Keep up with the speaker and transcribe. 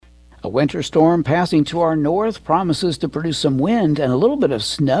A winter storm passing to our north promises to produce some wind and a little bit of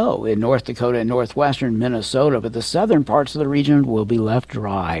snow in North Dakota and northwestern Minnesota, but the southern parts of the region will be left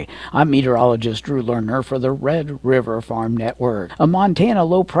dry. I'm meteorologist Drew Lerner for the Red River Farm Network. A Montana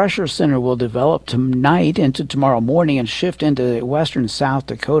low-pressure center will develop tonight into tomorrow morning and shift into western South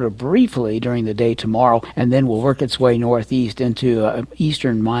Dakota briefly during the day tomorrow, and then will work its way northeast into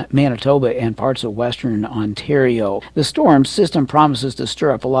eastern Manitoba and parts of western Ontario. The storm system promises to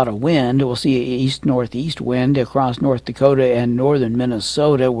stir up a lot of wind. We'll see east-northeast wind across North Dakota and northern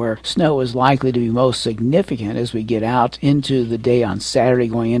Minnesota, where snow is likely to be most significant as we get out into the day on Saturday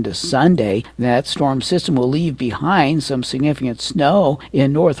going into Sunday. That storm system will leave behind some significant snow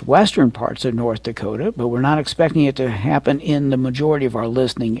in northwestern parts of North Dakota, but we're not expecting it to happen in the majority of our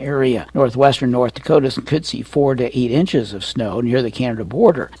listening area. Northwestern North Dakota could see 4 to 8 inches of snow near the Canada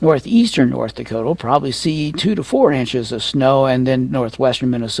border. Northeastern North Dakota will probably see 2 to 4 inches of snow, and then northwestern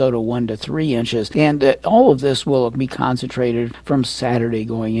Minnesota 1 to 3 inches. And all of this will be concentrated from Saturday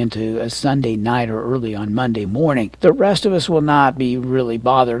going into a Sunday night or early on Monday morning. The rest of us will not be really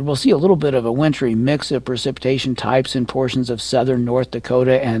bothered. We'll see a little bit of a wintry mix of precipitation types in portions of southern North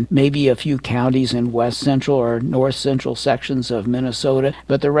Dakota and maybe a few counties in west central or north central sections of Minnesota,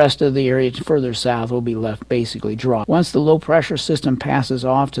 but the rest of the area further south will be left basically dry. Once the low pressure system passes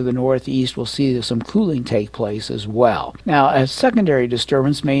off to the northeast, we'll see some cooling take place as well. Now, a secondary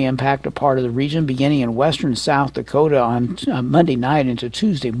disturbance may impact a part of the region beginning in western South Dakota on Monday night into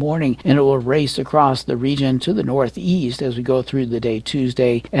Tuesday morning, and it will race across the region to the northeast as we go through the day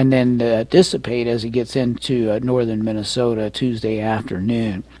Tuesday, and then dissipate as it gets into northern Minnesota Tuesday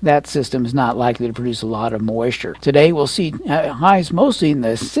afternoon. That system is not likely to produce a lot of moisture. Today we'll see highs mostly in the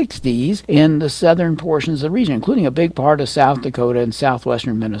 60s in the southern portions of the region, including a big part of South Dakota and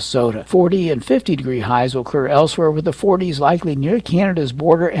southwestern Minnesota. 40 and 50 degree highs will occur elsewhere, with the 40s likely near Canada's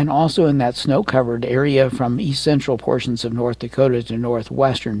border and also in that snow-covered area from east central portions of North Dakota to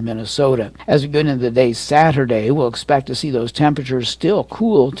northwestern Minnesota. As we go into the day Saturday, we'll expect to see those temperatures still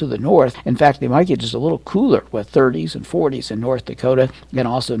cool to the north. In fact, they might get just a little cooler with 30s and 40s in North Dakota and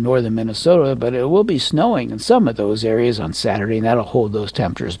also northern Minnesota, but it will be snowing in some of those areas on Saturday, and that'll hold those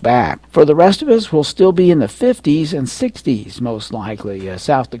temperatures back. For the rest of us, we'll still be in the 50s and 60s most likely.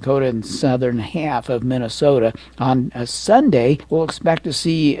 South Dakota and southern half of Minnesota. On Sunday, we'll expect to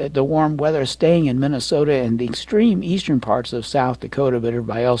see the warm weather staying in Minnesota and the extreme eastern parts of South Dakota, but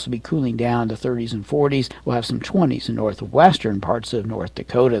everybody else will be cooling down to 30s and 40s. We'll have some 20s in northwestern parts of North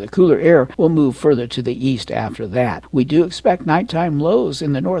Dakota. The cooler air will move further to the east after that. We do expect nighttime lows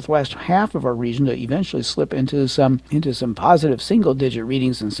in the northwest half of our region to eventually slip into some positive single-digit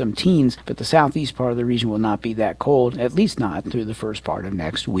readings and some teens, but the southeast part of the region will not be that cold, at least not through the first part of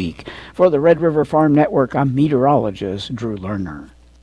next week. For the Red River Farm Network, I'm meteorologist Drew Lerner.